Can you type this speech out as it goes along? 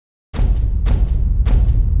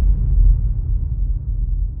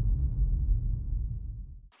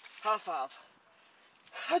High five.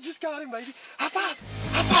 I just got him, baby. High five.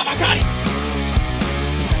 High five, I got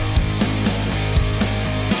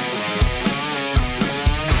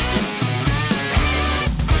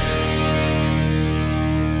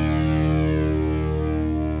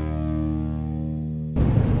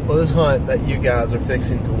him. Well, this hunt that you guys are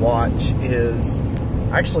fixing to watch is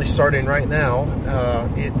actually starting right now.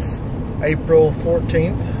 It's April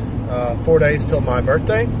 14th, 4 days till my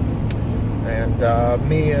birthday. And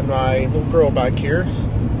me and my little girl back here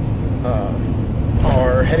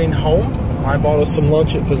are heading home. I bought us some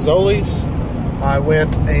lunch at Fazoli's. I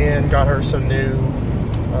went and got her some new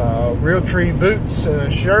Realtree boots and a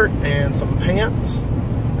shirt and some pants.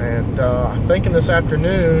 And I'm thinking this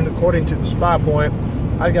afternoon, according to the spy point,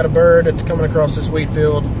 I got a bird that's coming across this wheat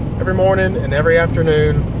field every morning and every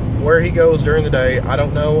afternoon. Where he goes during the day, I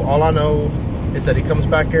don't know. All I know is that he comes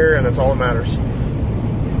back here, and that's all that matters.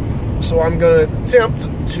 So I'm going to attempt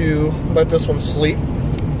to let this one sleep,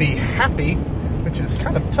 be happy, which is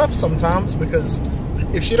kind of tough sometimes, because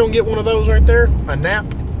if she don't get one of those right there, a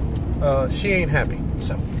nap, she ain't happy.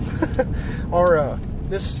 So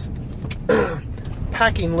this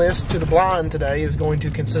packing list to the blind today is going to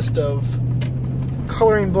consist of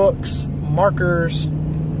coloring books, markers,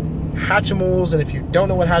 Hatchimals, and if you don't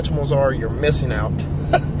know what Hatchimals are, you're missing out.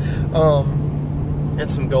 And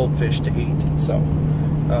some goldfish to eat. So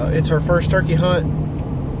it's her first turkey hunt,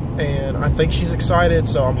 and I think she's excited,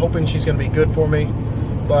 so I'm hoping she's going to be good for me,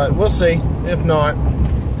 but we'll see. If not,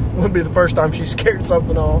 it wouldn't be the first time she's scared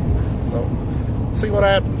something off, so let's see what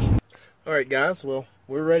happens. Alright guys, well,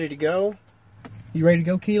 we're ready to go. You ready to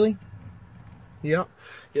go, Keely? Yep.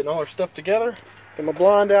 Getting all our stuff together. Get my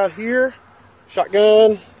blind out here.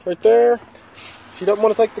 Shotgun right there. She doesn't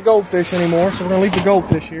want to take the goldfish anymore, so we're going to leave the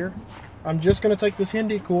goldfish here. I'm just going to take this hen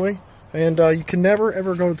decoy, and you can never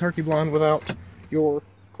ever go to turkey blind without your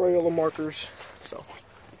Crayola markers. So,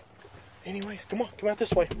 anyways, come on, come out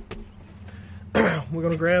this way. We're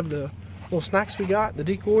going to grab the little snacks we got, the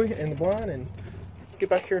decoy and the blind, and get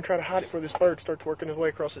back here and try to hide it before this bird starts working his way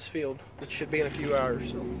across this field. It should be in a few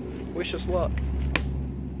hours, so wish us luck.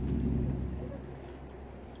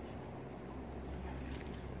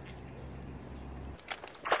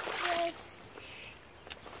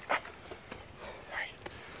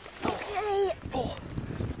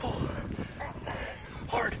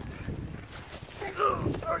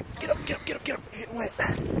 Get up, getting wet.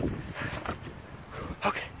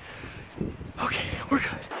 Okay, we're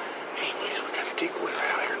good. Anyways, we got the decoy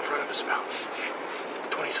right out here in front of us, about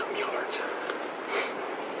 20-something yards.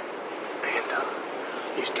 And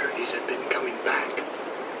these turkeys have been coming back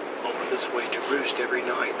over this way to roost every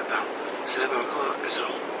night about 7 o'clock, so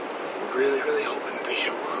we're really hoping that they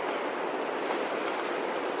show up.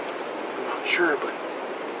 I'm not sure, but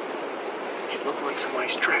it looked like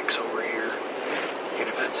somebody's tracks over here. And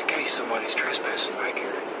if that's the case, somebody's trespassing back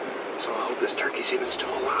here. So I hope this turkey's even still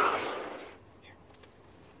alive. Here,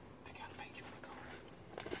 pick out a page you want to color.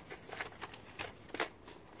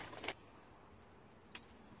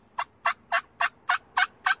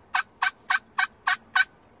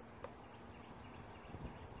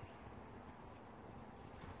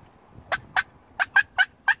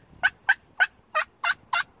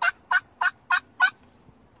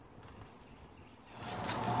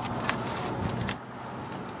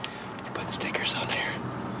 Stickers on there.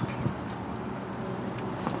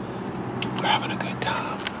 We're having a good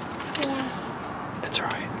time. Yeah. It's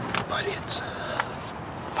alright. But it's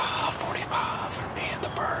 5:45 and the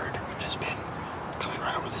bird has been coming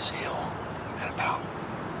right over this hill at about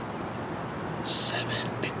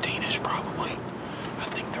 7:15-ish probably. I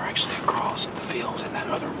think they're actually across the field in that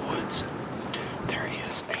other woods. There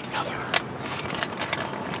is another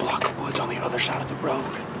block of woods on the other side of the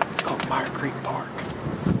road. It's called Meyer Creek Park.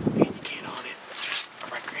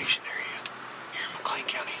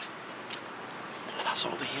 I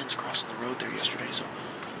saw the hens crossing the road there yesterday,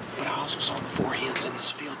 but I also saw the 4 hens in this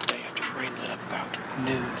field today after the rain let up about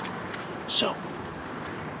noon. So,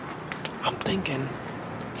 I'm thinking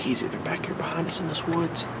he's either back here behind us in this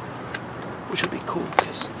woods, which would be cool,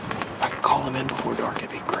 because if I could call him in before dark, it'd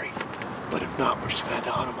be great. But if not, we're just going to have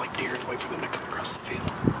to hunt him like deer and wait for them to come across the field.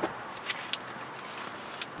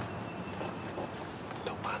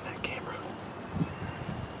 Don't mind that camera.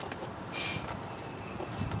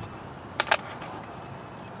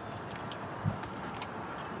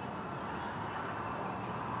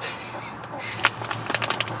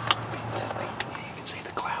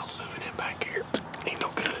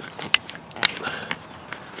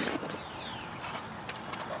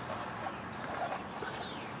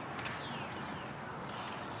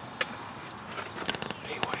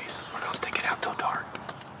 Anyways,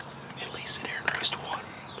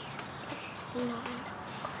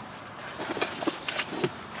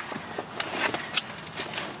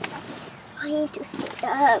 need to sit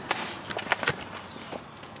up.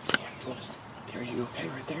 Are you okay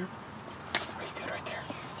right there? Are you good right there?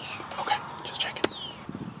 Yes. Okay, just checking.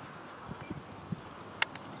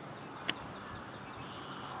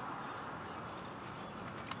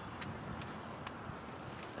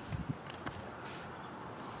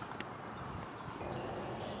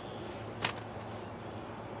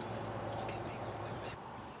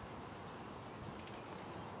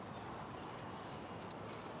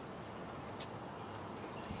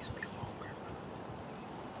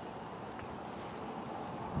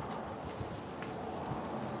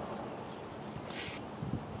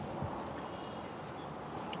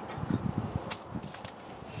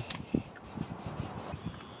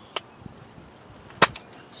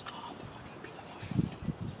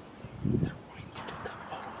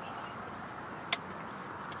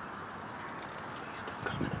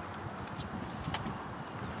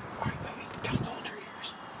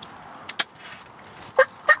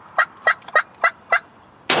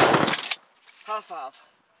 High five.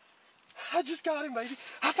 I just got him, baby.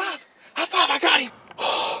 High five. High five, I got him.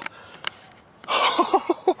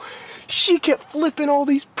 Oh, she kept flipping all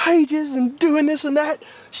these pages and doing this and that.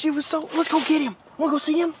 She was so, let's go get him. Wanna go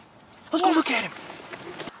see him? Let's go look at him.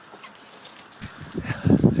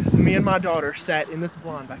 Me and my daughter sat in this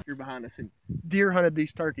blind back here behind us and deer hunted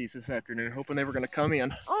these turkeys this afternoon, hoping they were gonna come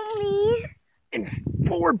in. Only. And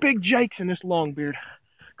 4 big jakes in this longbeard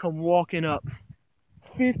come walking up.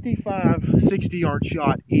 55, 60-yard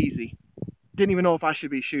shot, easy. Didn't even know if I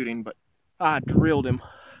should be shooting, but I drilled him.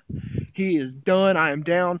 He is done. I am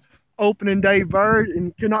down. Opening day bird,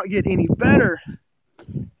 and could not get any better.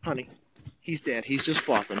 Honey, he's dead. He's just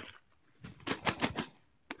flopping.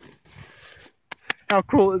 How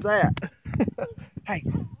cool is that? Hey,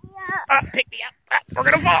 pick me up. We're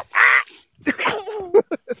gonna fall.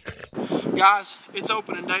 Guys, it's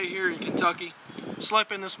opening day here in Kentucky.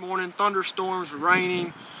 Slept in this morning, thunderstorms,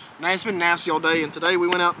 raining. Now it's been nasty all day, and today we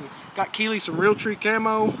went out and got Keely some Realtree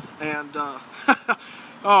camo, and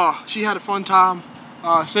oh, she had a fun time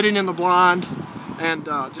sitting in the blind and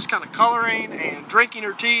just kind of coloring and drinking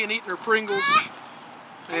her tea and eating her Pringles.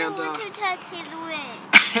 And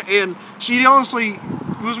and she honestly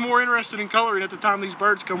was more interested in coloring at the time these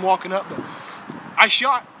birds come walking up, but I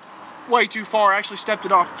shot way too far. I actually stepped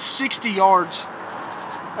it off 60 yards.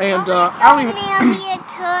 And I don't even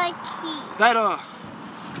that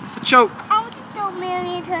choke. I want to show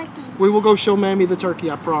Mammy a turkey. We will go show Mammy the turkey,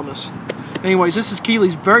 I promise. Anyways, this is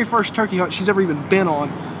Keely's very first turkey hunt she's ever even been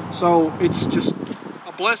on. So it's just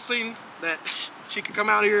a blessing that she could come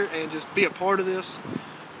out here and just be a part of this.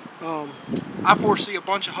 I foresee a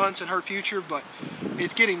bunch of hunts in her future, but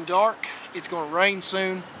it's getting dark. It's going to rain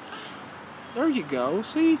soon. There you go.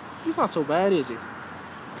 See, he's not so bad, is he?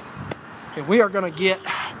 And we are going to get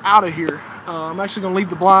out of here. I'm actually going to leave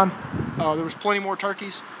the blind. There was plenty more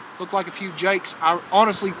turkeys. Looked like a few jakes. I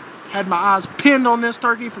honestly had my eyes pinned on this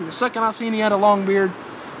turkey from the second I seen he had a long beard,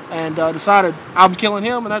 and decided I'm killing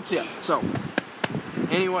him, and that's it. So,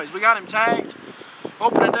 anyways, we got him tagged.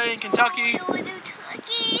 Opening day in Kentucky.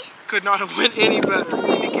 Could not have went any better. Give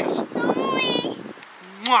me a kiss.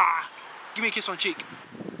 Mwah! Give me a kiss on the cheek.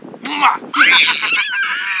 Mwah!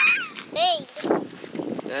 Hey.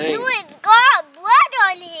 Dang. You ain't got blood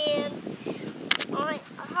on him.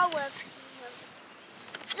 How was he?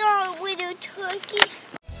 So, little turkey.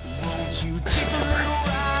 Won't you take a little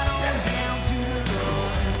ride on down to the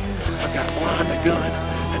road? I got a blind, a gun,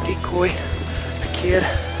 a decoy, a kid.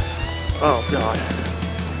 Oh God.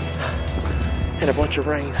 And a bunch of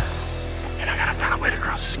rain. And I gotta find a way to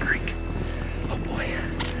cross this creek. Oh boy.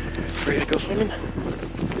 Ready to go swimming?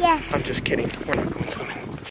 Yes. I'm just kidding. We're not going swimming.